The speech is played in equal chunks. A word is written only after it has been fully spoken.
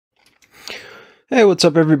Hey, what's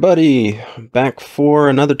up, everybody? Back for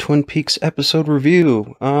another Twin Peaks episode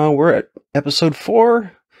review. We're at episode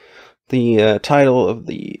 4. The title of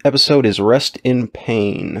the episode is Rest in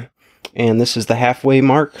Pain. And this is the halfway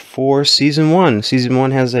mark for Season 1. Season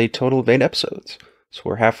 1 has a total of 8 episodes. So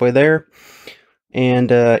we're halfway there.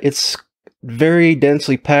 And it's very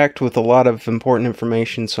densely packed with a lot of important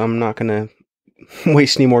information, so I'm not going to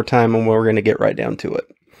waste any more time, and we're going to get right down to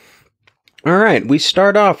it. Alright, we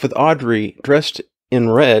start off with Audrey dressed in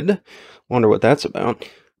red. Wonder what that's about.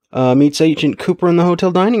 Meets Agent Cooper in the hotel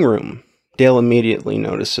dining room. Dale immediately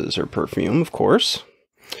notices her perfume, of course.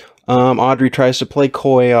 Audrey tries to play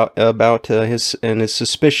coy about his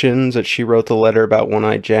suspicions that she wrote the letter about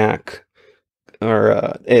One-Eyed Jack, or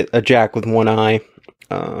a Jack with one eye,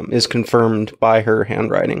 is confirmed by her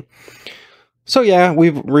handwriting. So yeah,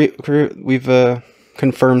 we've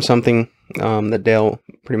confirmed something that Dale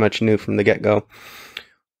pretty much knew from the get-go.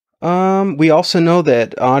 We also know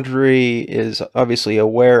that Audrey is obviously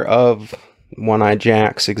aware of One-Eyed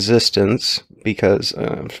Jack's existence because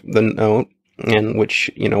of the note, and which,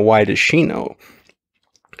 why does she know?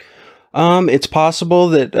 It's possible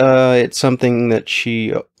that it's something that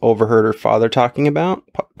she overheard her father talking about,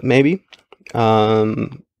 maybe.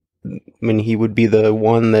 He would be the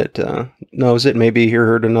one that knows it. Maybe he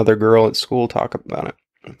heard another girl at school talk about it.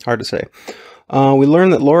 It's hard to say. We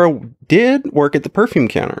learned that Laura did work at the perfume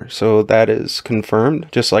counter, so that is confirmed,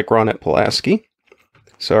 just like Ronette Pulaski.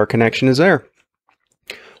 So our connection is there.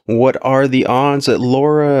 What are the odds that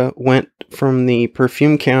Laura went from the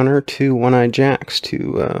perfume counter to One-Eyed Jack's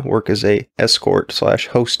to work as a escort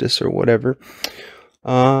 / hostess or whatever?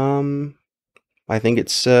 I think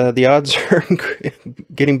it's the odds are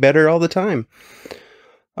getting better all the time.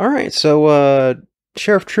 All right, so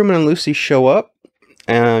Sheriff Truman and Lucy show up.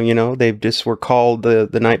 They just were called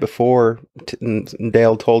the night before, and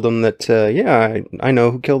Dale told them that, yeah, I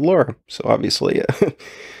know who killed Laura. So obviously,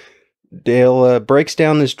 Dale breaks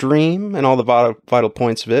down this dream and all the vital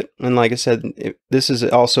points of it. And like I said, this is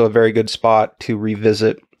also a very good spot to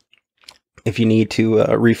revisit if you need to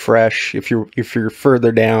refresh. If you're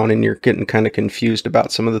further down and you're getting kind of confused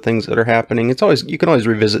about some of the things that are happening, you can always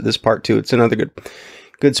revisit this part too. It's another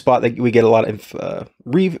good spot that we get a lot of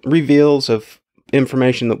reveals of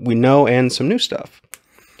information that we know and some new stuff.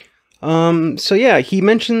 So yeah, he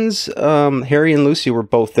mentions Harry and Lucy were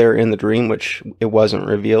both there in the dream, which it wasn't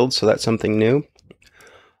revealed, so that's something new.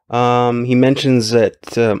 He mentions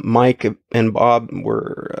that Mike and Bob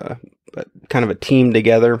were kind of a team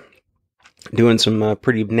together, doing some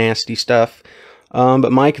pretty nasty stuff.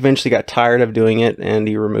 But Mike eventually got tired of doing it, and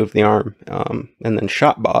he removed the arm, and then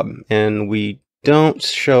shot Bob, and we don't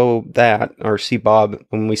show that or see Bob.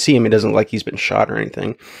 When we see him, it doesn't look like he's been shot or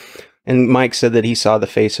anything. And Mike said that he saw the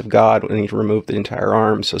face of God when he removed the entire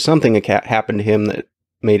arm. So something happened to him that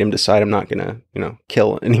made him decide, I'm not going to,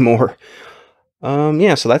 kill anymore.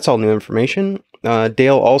 Yeah, so that's all new information.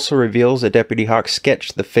 Dale also reveals that Deputy Hawk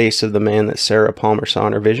sketched the face of the man that Sarah Palmer saw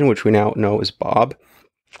in her vision, which we now know is Bob.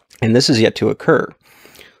 And this is yet to occur.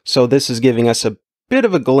 So this is giving us a bit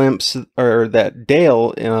of a glimpse, or that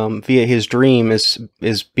Dale, via his dream, is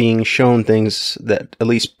being shown things that, at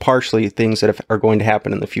least partially, things that are going to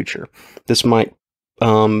happen in the future. This might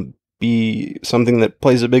be something that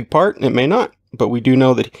plays a big part. It may not, but we do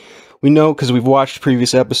know that because we've watched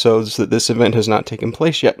previous episodes, that this event has not taken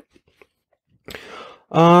place yet.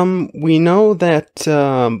 We know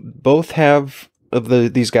that both have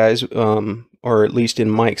these guys, or at least in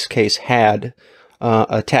Mike's case, had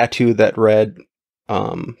a tattoo that read,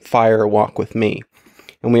 Fire, Walk With Me.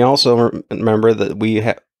 And we also remember that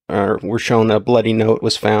we're shown a bloody note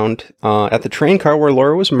was found at the train car where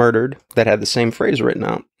Laura was murdered that had the same phrase written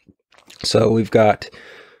out. So we've got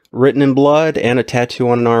written in blood and a tattoo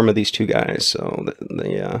on an arm of these two guys. So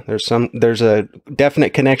there's a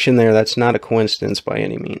definite connection there. That's not a coincidence by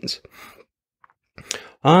any means.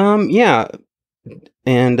 Yeah.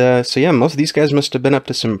 And so yeah, most of these guys must have been up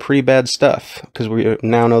to some pretty bad stuff, because we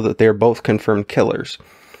now know that they're both confirmed killers.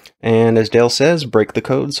 And as Dale says, break the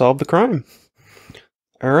code, solve the crime.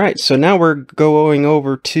 All right, so now we're going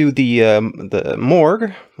over to the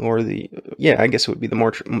morgue, or I guess it would be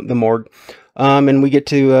the morgue. And we get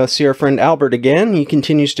to see our friend Albert again. He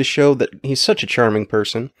continues to show that he's such a charming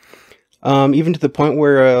person. Even to the point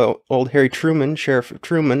where old Harry Truman, Sheriff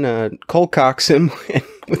Truman, cold cocks him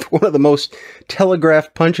with one of the most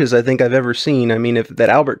telegraphed punches I think I've ever seen. I mean, if that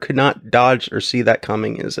Albert could not dodge or see that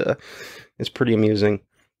coming is pretty amusing.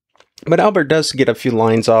 But Albert does get a few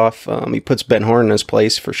lines off. He puts Ben Horn in his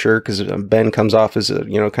place for sure, because Ben comes off as a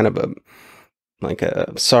kind of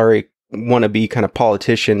a sorry wannabe kind of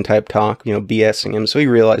politician type talk, you know, BSing him. So he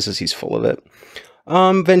realizes he's full of it.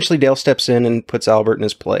 Eventually Dale steps in and puts Albert in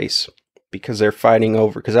his place because they're fighting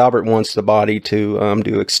over, because Albert wants the body to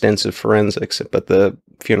do extensive forensics, but the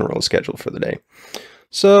funeral is scheduled for the day.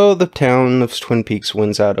 So the town of Twin Peaks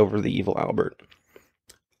wins out over the evil Albert.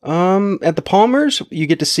 At the Palmers, you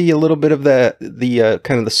get to see a little bit of the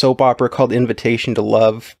kind of the soap opera called Invitation to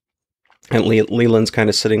Love. And Leland's kind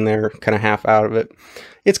of sitting there, kind of half out of it.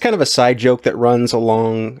 It's kind of a side joke that runs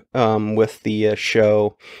along with the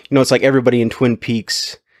show. You know, it's like everybody in Twin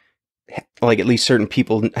Peaks, like at least certain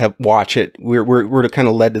people have watch it. We're kind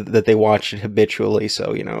of led to that they watch it habitually.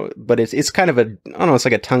 So, you know, but it's kind of a, I don't know, it's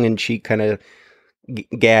like a tongue-in-cheek kind of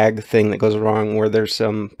gag thing that goes wrong where there's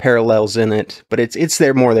some parallels in it, but it's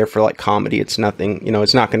there more there for like comedy. It's nothing, you know,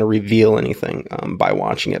 it's not going to reveal anything by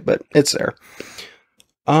watching it, but it's there.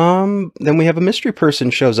 Then we have a mystery person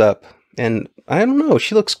shows up, and I don't know,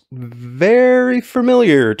 she looks very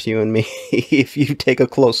familiar to you and me if you take a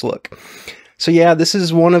close look. So yeah, this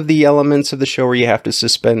is one of the elements of the show where you have to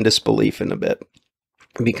suspend disbelief in a bit,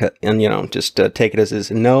 because, and you know, just take it as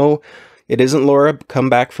is. No, it isn't Laura come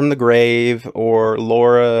back from the grave, or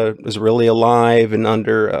Laura is really alive and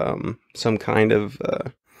under some kind of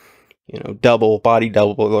you know, body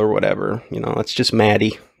double or whatever. You know, it's just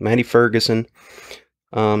Maddie Ferguson.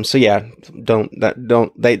 So yeah,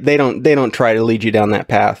 they don't try to lead you down that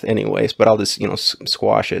path anyways, but I'll just, you know,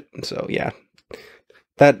 squash it. So yeah,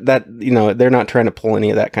 that, you know, they're not trying to pull any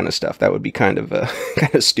of that kind of stuff. That would be kind of,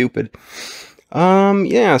 kind of stupid.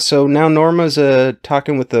 Yeah, so now Norma's,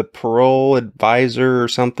 talking with the parole advisor or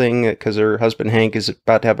something, because her husband Hank is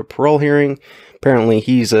about to have a parole hearing. Apparently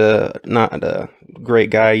he's, not a great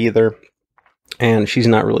guy either, and she's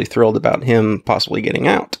not really thrilled about him possibly getting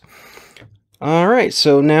out. Alright,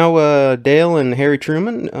 so now Dale and Harry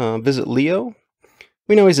Truman visit Leo.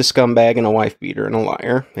 We know he's a scumbag and a wife beater and a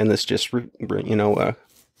liar, and this just, you know,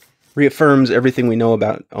 reaffirms everything we know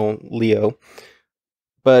about Leo.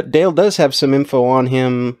 But Dale does have some info on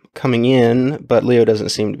him coming in, but Leo doesn't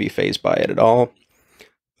seem to be fazed by it at all.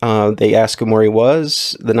 They ask him where he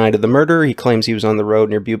was the night of the murder. He claims he was on the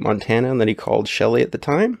road near Butte, Montana, and that he called Shelley at the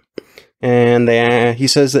time. And he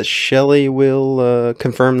says that Shelley will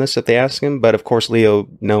confirm this if they ask him, but of course Leo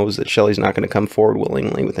knows that Shelley's not going to come forward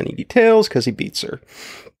willingly with any details because he beats her.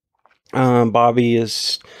 Bobby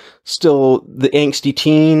is still the angsty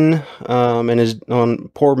teen,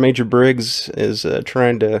 and poor Major Briggs is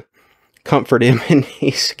trying to comfort him, and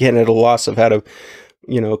he's getting at a loss of how to,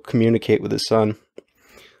 you know, communicate with his son.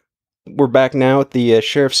 We're back now at the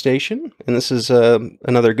sheriff's station, and this is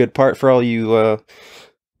another good part for all you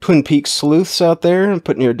Twin Peaks sleuths out there, and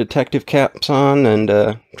putting your detective caps on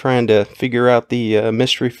and trying to figure out the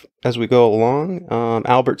mystery as we go along.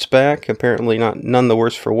 Albert's back, apparently none the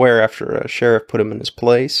worse for wear after a sheriff put him in his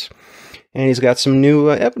place. And he's got some new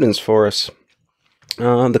evidence for us.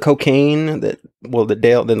 The cocaine the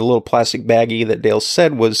little plastic baggie that Dale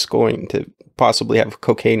said was going to possibly have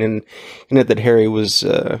cocaine in it, that Harry was,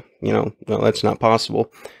 you know, no, that's not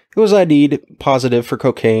possible. It was ID'd positive for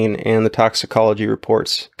cocaine, and the toxicology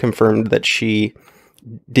reports confirmed that she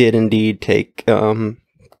did indeed take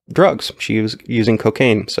drugs. She was using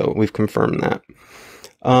cocaine, so we've confirmed that.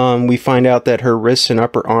 We find out that her wrists and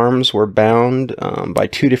upper arms were bound by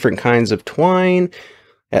 2 different kinds of twine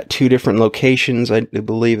at 2 different locations, I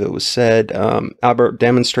believe it was said. Albert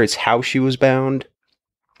demonstrates how she was bound,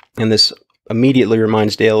 and this immediately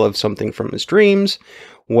reminds Dale of something from his dreams,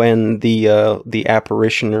 when the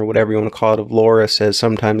apparition, or whatever you want to call it, of Laura says,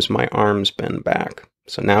 "Sometimes my arms bend back."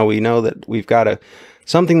 So now we know that we've got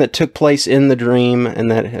something that took place in the dream and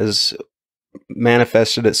that has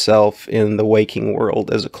manifested itself in the waking world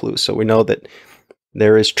as a clue. So we know that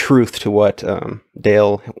there is truth to what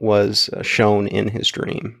Dale was shown in his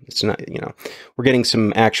dream. It's not, you know, we're getting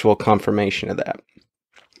some actual confirmation of that.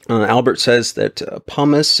 Albert says that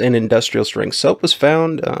pumice and industrial strength soap was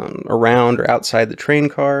found around or outside the train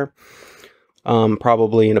car,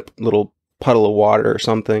 probably in a little puddle of water or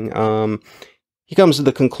something. He comes to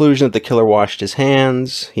the conclusion that the killer washed his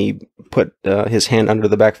hands. He put his hand under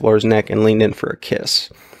the back of Laura's neck and leaned in for a kiss,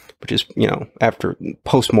 which is, you know, after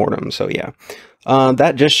post-mortem. So yeah,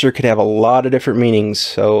 that gesture could have a lot of different meanings.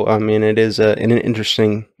 So I mean, it is an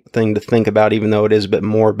interesting thing to think about, even though it is a bit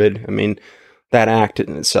morbid. I mean, that act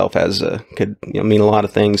in itself could, you know, mean a lot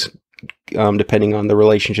of things, depending on the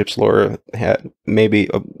relationships Laura had, maybe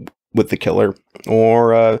with the killer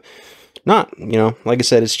or not. You know, like I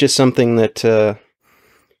said, it's just something that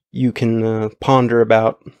you can ponder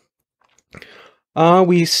about.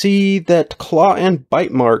 We see that claw and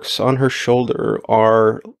bite marks on her shoulder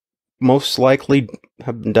are most likely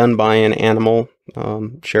have been done by an animal.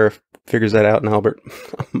 Sheriff figures that out, and Albert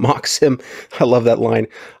mocks him. I love that line.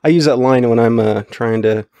 I use that line when I'm trying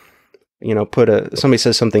to, somebody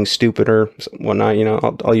says something stupid or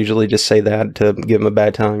whatnot. I'll usually just say that to give them a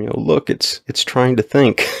bad time. Look, it's trying to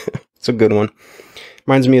think. It's a good one.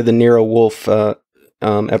 Reminds me of the Nero Wolfe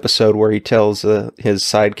episode where he tells his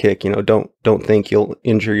sidekick, don't think you'll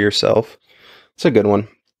injure yourself. It's a good one.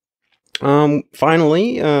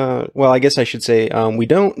 Finally, well, I guess I should say, we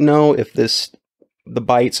don't know if the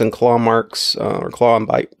bites and claw marks, or claw and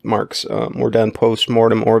bite marks, were done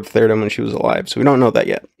post-mortem or if they're done when she was alive. So we don't know that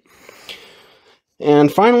yet.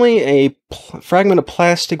 And finally, a fragment of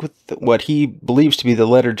plastic with what he believes to be the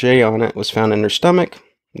letter J on it was found in her stomach.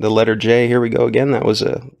 The letter J, here we go again. That was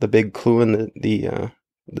the big clue in the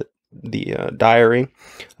diary.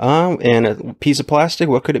 And a piece of plastic,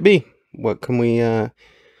 what could it be? What can we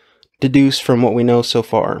deduce from what we know so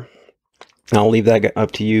far? I'll leave that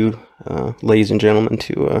up to you, ladies and gentlemen,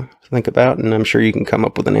 to think about, and I'm sure you can come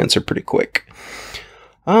up with an answer pretty quick.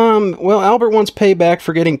 Well, Albert wants payback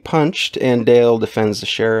for getting punched, and Dale defends the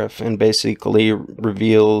sheriff and basically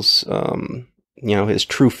reveals, his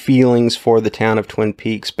true feelings for the town of Twin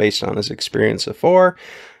Peaks based on his experience before.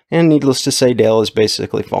 And needless to say, Dale has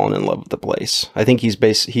basically fallen in love with the place. I think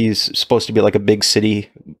he's supposed to be like a big city,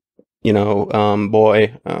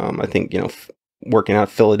 boy. I think, working out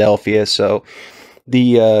Philadelphia. So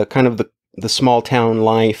the kind of the small town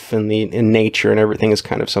life and in nature and everything is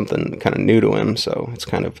kind of something kind of new to him. So he's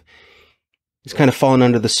kind of fallen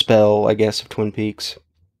under the spell, I guess, of Twin Peaks.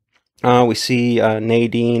 We see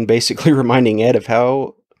Nadine basically reminding Ed of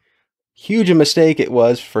how huge a mistake it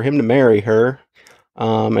was for him to marry her.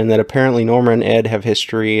 And that apparently Norma and Ed have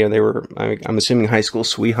history, and they were, I'm assuming, high school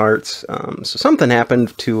sweethearts. So something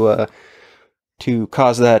happened to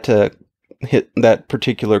cause that to hit that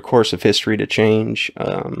particular course of history to change.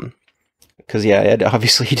 Because Ed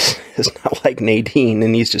obviously does not like Nadine,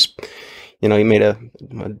 and he's just, he made a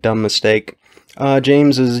dumb mistake.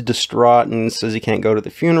 James is distraught and says he can't go to the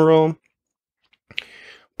funeral.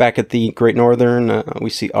 Back at the Great Northern, we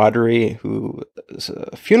see Audrey, who is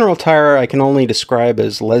a funeral attire I can only describe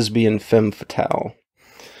as lesbian femme fatale.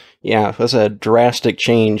 Yeah, that's a drastic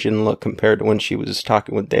change in look compared to when she was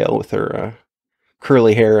talking with Dale with her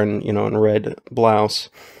curly hair and, and red blouse.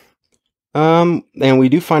 And we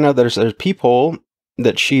do find out that there's a peephole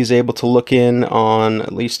that she's able to look in on.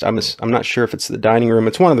 At least I'm not sure if it's the dining room.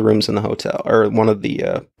 It's one of the rooms in the hotel, or one of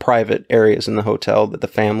the private areas in the hotel that the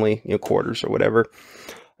family quarters or whatever.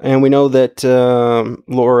 And we know that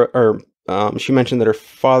she mentioned that her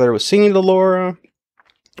father was singing to Laura.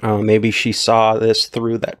 Maybe she saw this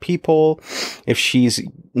through that peephole. If she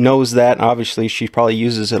knows that, obviously she probably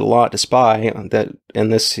uses it a lot to spy.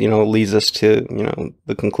 And this, leads us to,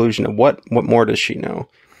 the conclusion of what more does she know?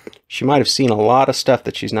 She might have seen a lot of stuff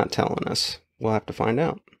that she's not telling us. We'll have to find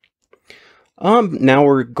out. Now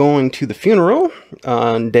we're going to the funeral.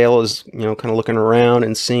 Dale is, kind of looking around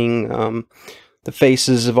and seeing the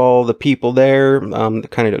faces of all the people there,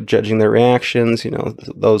 kind of judging their reactions,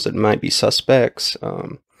 those that might be suspects.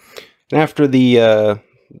 And after the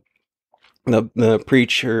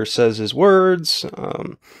preacher says his words,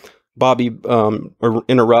 Bobby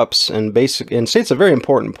interrupts and states a very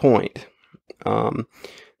important point.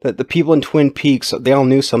 That the people in Twin Peaks, they all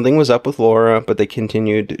knew something was up with Laura, but they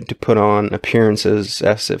continued to put on appearances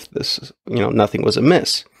as if this, nothing was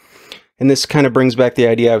amiss. And this kind of brings back the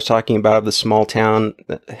idea I was talking about of the small town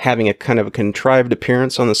having a kind of a contrived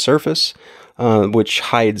appearance on the surface, which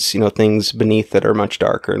hides, things beneath that are much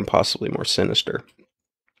darker and possibly more sinister.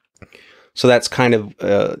 So that's kind of,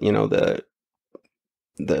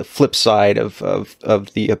 the flip side of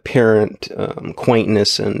the apparent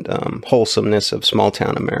quaintness and wholesomeness of small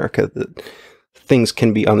town America. That things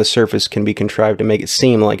can be on the surface can be contrived to make it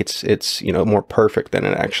seem like it's more perfect than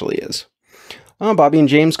it actually is. Bobby and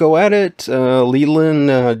James go at it.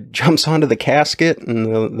 Leland jumps onto the casket,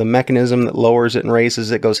 and the mechanism that lowers it and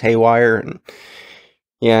raises it goes haywire. And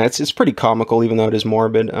yeah, it's pretty comical, even though it is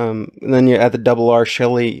morbid. And then at the Double R,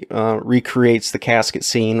 Shelley recreates the casket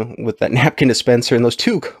scene with that napkin dispenser, and those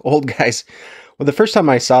two old guys. Well, the first time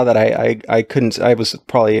I saw that, I couldn't. I was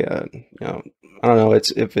probably I don't know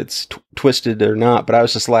if it's twisted or not, but I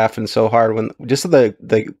was just laughing so hard when just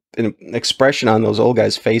the expression on those old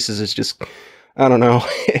guys' faces is just. I don't know.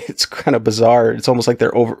 It's kind of bizarre. It's almost like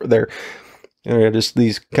they're just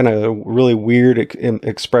these kind of really weird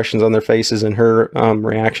expressions on their faces, and her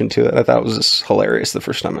reaction to it. I thought it was just hilarious the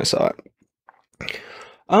first time I saw it.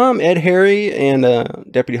 Ed, Harry, and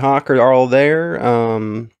Deputy Hawk are all there.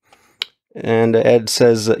 And Ed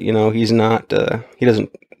says that he's not. He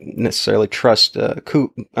doesn't necessarily trust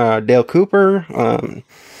Dale Cooper,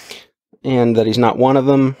 and that he's not one of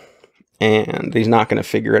them, and he's not going to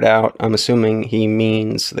figure it out. I'm assuming he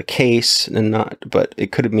means the case and not, but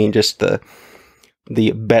it could mean just the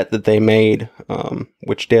bet that they made,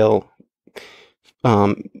 which Dale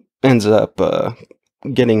ends up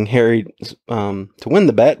getting Harry to win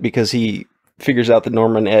the bet because he figures out that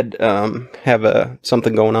Norma and Ed have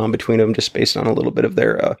something going on between them just based on a little bit of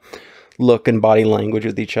their look and body language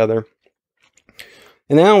with each other.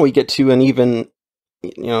 And now we get to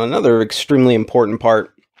another extremely important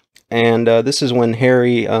part, and this is when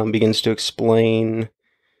Harry begins to explain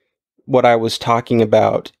what I was talking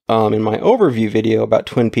about in my overview video about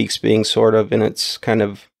Twin Peaks being sort of in its kind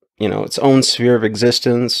of, its own sphere of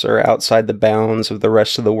existence or outside the bounds of the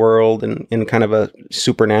rest of the world in kind of a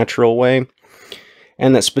supernatural way.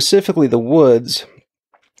 And that specifically the woods,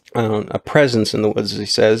 a presence in the woods, as he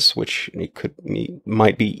says, which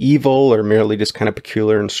might be evil or merely just kind of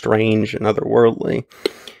peculiar and strange and otherworldly.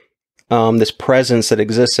 This presence that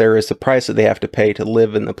exists there is the price that they have to pay to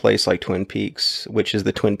live in the place like Twin Peaks, which is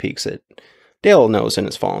the Twin Peaks that Dale knows and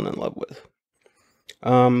has fallen in love with.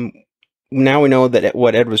 Now we know that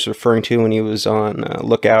what Ed was referring to when he was on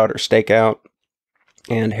Lookout or Stakeout,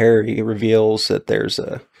 and Harry reveals that there's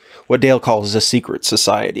what Dale calls a secret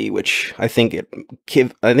society, which calling it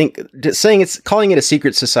a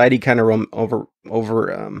secret society kind of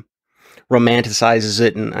romanticizes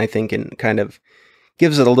it, and I think kind of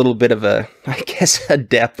gives it a little bit of a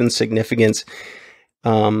depth and significance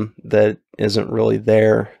that isn't really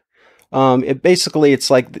there. It's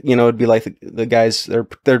like, it'd be like the guys,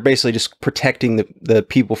 they're basically just protecting the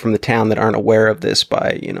people from the town that aren't aware of this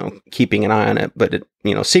by, keeping an eye on it. But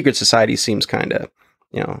secret society seems kind of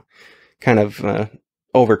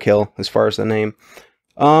overkill as far as the name.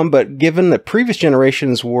 But given that previous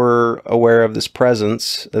generations were aware of this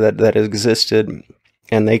presence that existed,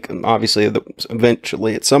 and they obviously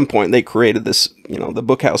eventually at some point they created this, the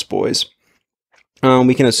Bookhouse Boys.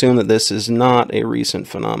 We can assume that this is not a recent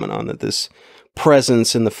phenomenon, that this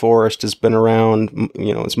presence in the forest has been around,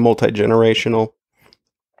 it's multi-generational.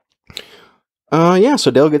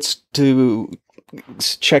 So Dale gets to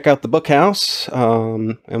check out the Bookhouse,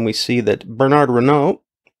 and we see that Bernard Renault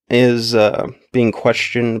is being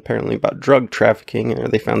questioned apparently about drug trafficking, or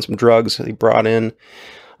they found some drugs that he brought in.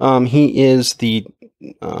 He is the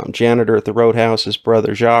janitor at the Roadhouse. His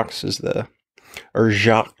brother Jacques is the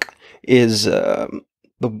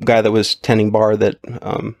guy that was tending bar that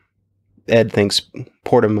Ed thinks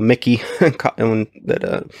poured him a Mickey and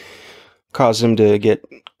that caused him to get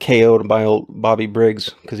KO'd by old Bobby Briggs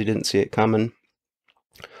because he didn't see it coming.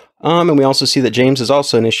 And we also see that James is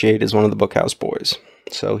also initiated as one of the Bookhouse Boys.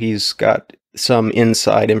 So he's got some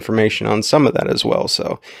inside information on some of that as well.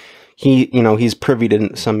 So he's privy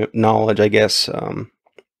to some knowledge, I guess,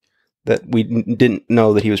 that we didn't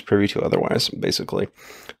know that he was privy to otherwise, basically.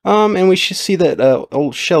 And we should see that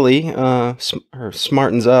old Shelley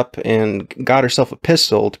smartens up and got herself a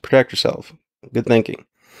pistol to protect herself. Good thinking.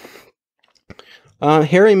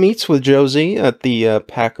 Harry meets with Josie at the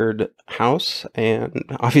Packard house, and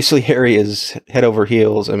obviously Harry is head over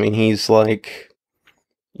heels. I mean, he's like,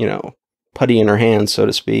 putty in her hands, so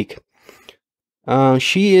to speak.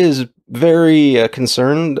 She is very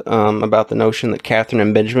concerned about the notion that Catherine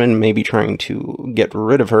and Benjamin may be trying to get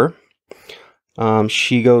rid of her.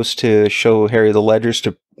 She goes to show Harry the ledgers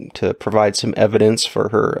to provide some evidence for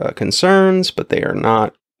her concerns, but they are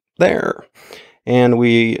not there. And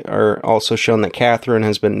we are also shown that Catherine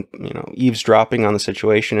has been, eavesdropping on the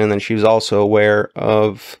situation, and then she was also aware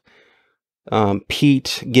of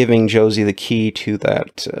Pete giving Josie the key to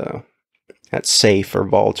that safe or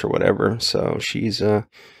vault or whatever. So she's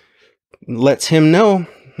lets him know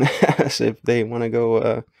if they want to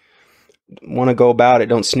go about it.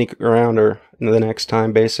 Don't sneak around her the next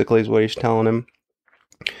time, basically, is what he's telling him.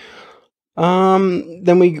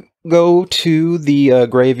 Then we go to the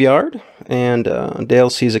graveyard, and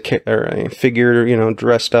Dale sees a figure,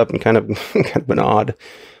 dressed up in kind of an odd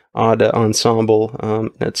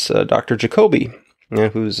ensemble. It's Dr. Jacoby,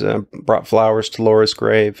 who's brought flowers to Laura's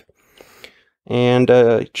grave. And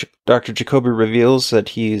Dr. Jacoby reveals that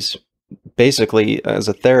he's basically, as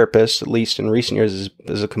a therapist, at least in recent years,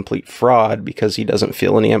 is a complete fraud because he doesn't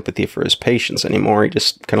feel any empathy for his patients anymore. He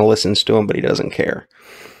just kind of listens to them, but he doesn't care.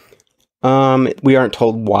 We aren't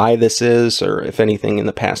told why this is, or if anything in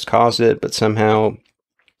the past caused it, but somehow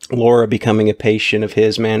Laura becoming a patient of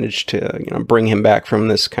his managed to, bring him back from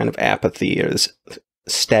this kind of apathy, or this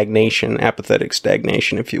apathetic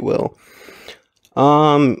stagnation, if you will.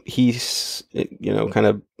 He's, kind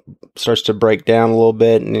of starts to break down a little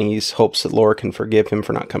bit, and he hopes that Laura can forgive him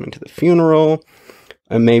for not coming to the funeral.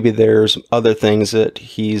 And maybe there's other things that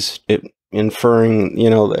he's inferring,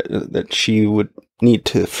 that she would need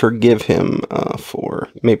to forgive him for.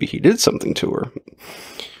 Maybe he did something to her.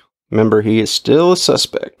 Remember, he is still a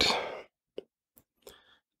suspect.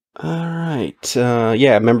 All right.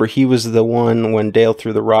 Yeah, remember, he was the one when Dale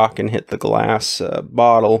threw the rock and hit the glass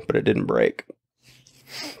bottle, but it didn't break.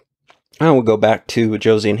 Now we'll go back to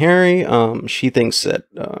Josie and Harry. She thinks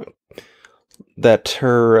that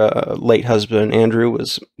her late husband Andrew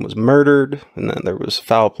was murdered, and then there was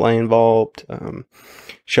foul play involved.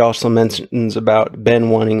 She also mentions about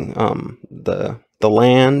Ben wanting the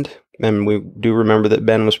land, and we do remember that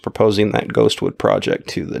Ben was proposing that Ghostwood project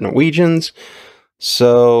to the Norwegians.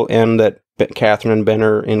 So, and that Catherine and Ben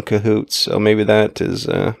are in cahoots. So maybe that is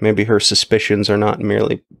maybe her suspicions are not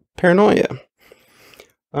merely paranoia.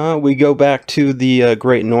 We go back to the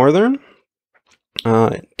Great Northern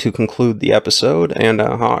to conclude the episode, and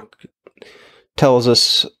Hawk tells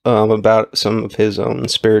us about some of his own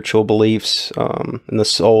spiritual beliefs in the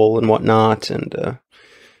soul and whatnot, and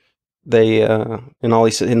all he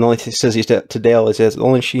says to Dale is the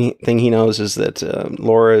only thing he knows is that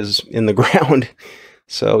Laura is in the ground.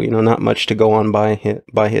 So not much to go on by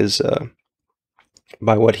his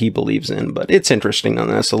by what he believes in, but it's interesting.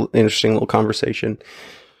 That's an interesting little conversation.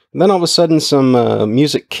 And then all of a sudden, some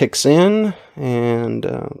music kicks in, and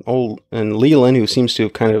Leland, who seems to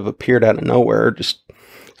have kind of appeared out of nowhere, just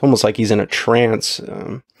almost like he's in a trance,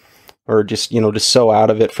 or just so out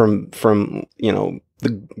of it from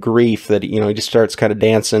the grief that he just starts kind of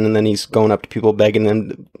dancing, and then he's going up to people,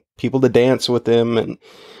 begging people to dance with him and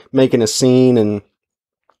making a scene,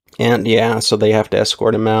 and yeah, so they have to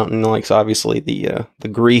escort him out, and obviously the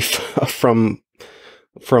grief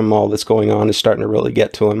from all that's going on is starting to really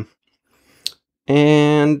get to him.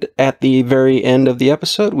 And at the very end of the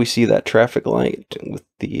episode, we see that traffic light with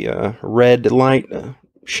the red light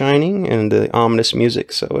shining and the ominous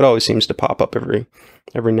music. So it always seems to pop up every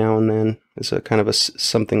now and then as a kind of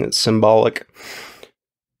something that's symbolic.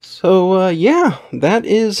 So yeah, that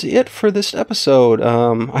is it for this episode.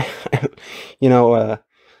 I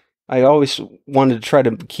always wanted to try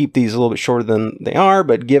to keep these a little bit shorter than they are,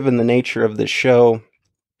 but given the nature of this show,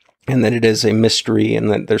 and that it is a mystery,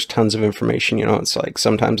 and that there's tons of information, it's like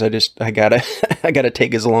sometimes I gotta I gotta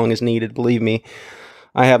take as long as needed. Believe me,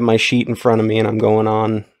 I have my sheet in front of me, and I'm going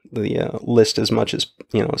on the list as much as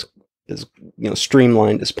as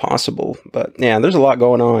streamlined as possible. But yeah, there's a lot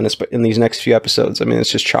going on in these next few episodes. I mean,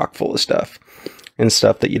 it's just chock full of stuff, and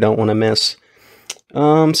stuff that you don't want to miss.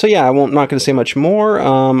 So yeah, I'm not going to say much more.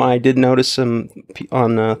 I did notice some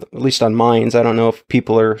on, at least on Minds. I don't know if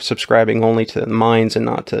people are subscribing only to Minds and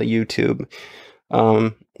not to YouTube.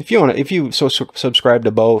 If you subscribe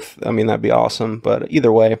to both, I mean, that'd be awesome. But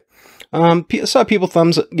either way, I saw people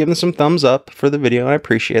giving some thumbs up for the video. I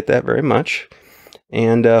appreciate that very much.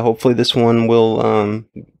 And, hopefully this one will,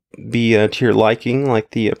 be, to your liking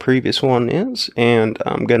like the previous one is. And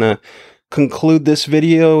I'm gonna conclude this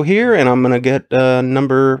video here, and I'm gonna get episode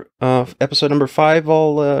number 5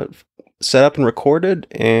 all set up and recorded,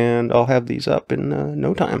 and I'll have these up in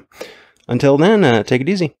no time. Until then, take it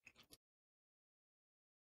easy.